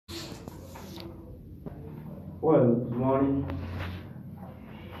Well, good morning.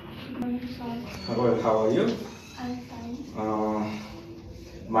 Morning, sir. Well, how are you? I'm fine.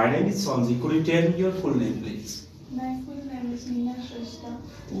 My name is Sanji. Could you tell me your full name, please? My full name is Shrestha.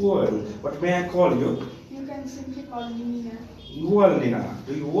 Well, what may I call you? You can simply call me Nina. Well, Nina,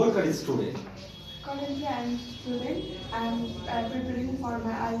 do you work as a student? Currently, I'm a student. I'm preparing for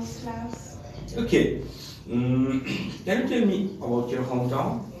my IELTS class. Okay. Can you tell me about your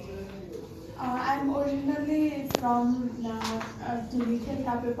hometown? I'm originally from Tulithel,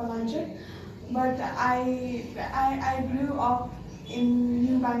 Kapipalanchak, but I grew up in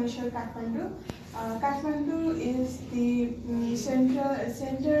New Banishar, Kathmandu. Kathmandu is the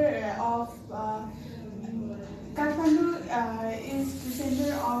center of Kathmandu is the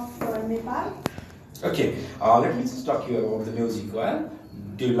center of Nepal. Okay. Let me just talk to you about the music. Well,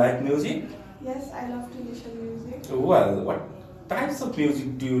 do you like music? Yes, I love to listen music. Well, what types of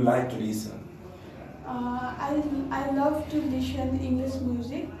music do you like to listen? I love to listen English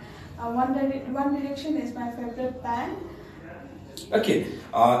music. One Direction is my favorite band. Okay.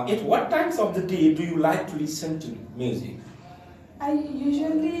 At what times of the day do you like to listen to music? I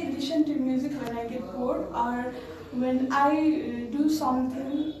usually listen to music when I get bored or when I do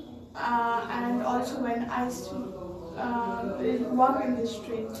something, and also when I walk in the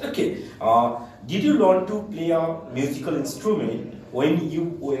street. Okay. Did you learn to play a musical instrument when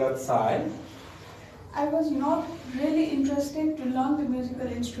you were a child? I was not really interested to learn the musical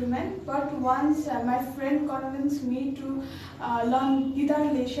instrument, but once my friend convinced me to learn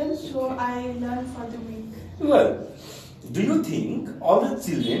guitar lessons, so I learned for the week. Well, do you think all the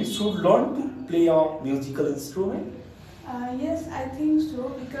children should learn to play a musical instrument? Yes, I think so,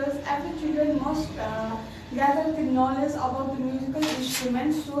 because every children must gather the knowledge about the musical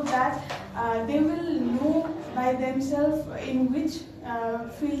instruments so that they will know by themselves in which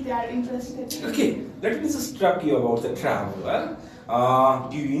field they are interested in. Okay, let me just talk you about the travel.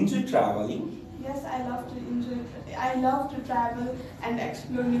 Do you enjoy traveling? Yes, I love to enjoy. I love to travel and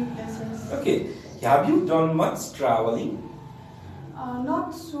explore new places. Okay, have you done much traveling?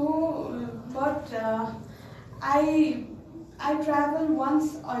 Not so, but I I travel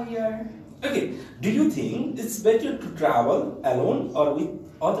once a year. Okay, do you think it's better to travel alone or with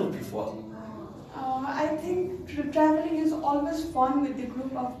other people? I think traveling is always fun with a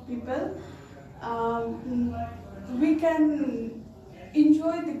group of people. We can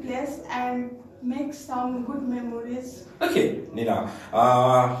enjoy the place and make some good memories. Okay, Nina,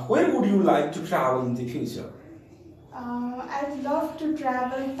 where would you like to travel in the future? I'd love to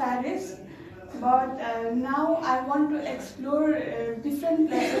travel Paris, but now I want to explore different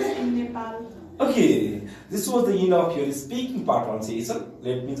places in Nepal. Okay, this was the end of your speaking part one session.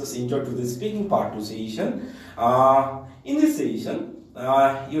 Let me just enter to the speaking part two session. In this session,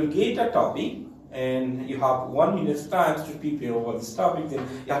 you'll get a topic and you have 1 minute's time to prepare over this topic. Then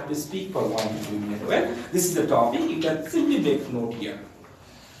you have to speak for 1 to 2 minutes. Well, this is the topic. You can simply make note here.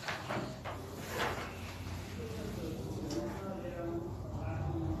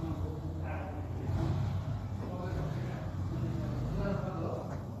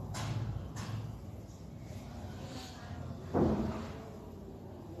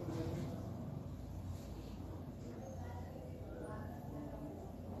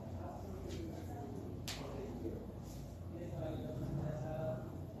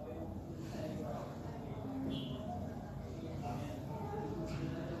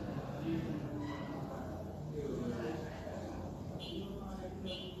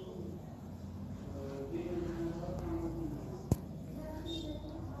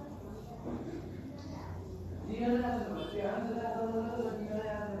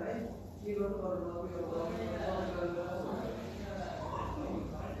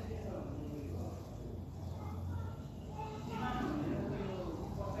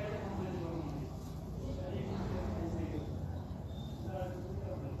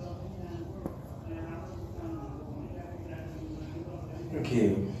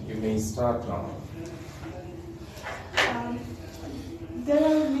 Okay, you may start now. Um, there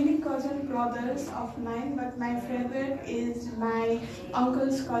are many cousin brothers of mine, but my favorite is my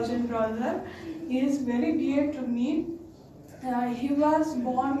uncle's cousin brother. He is very dear to me. He was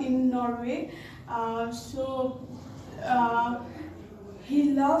born in Norway, so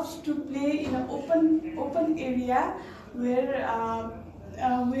he loves to play in an open area where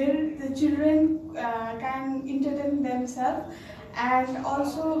the children can entertain themselves, and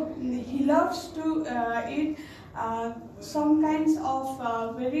also he loves to eat some kinds of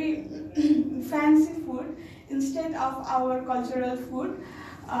very fancy food instead of our cultural food.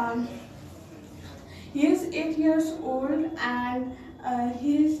 Um, he is 8 years old, and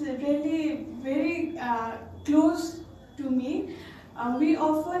he is really very close to me. We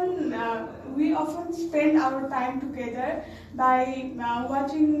often spend our time together by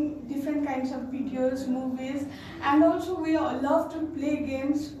watching different kinds of videos, movies, and also we love to play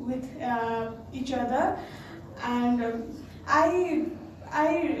games with each other. And I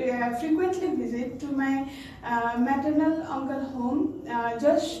frequently visit to my maternal uncle home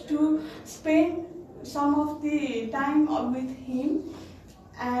just to spend some of the time with him.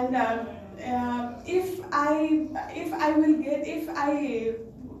 And if I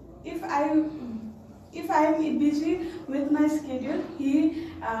am busy with my schedule, he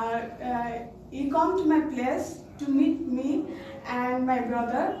come to my place to meet me and my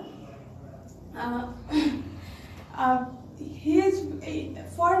brother. Uh, he is,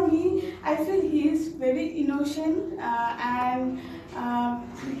 for me, I feel he is very innocent, and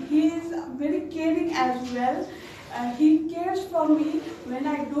he is very caring as well. He cares for me when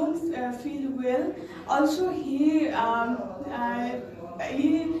I don't feel well. Also, he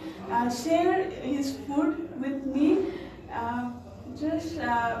share his food with me. Just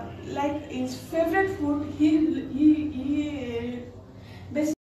like his favorite food, he basically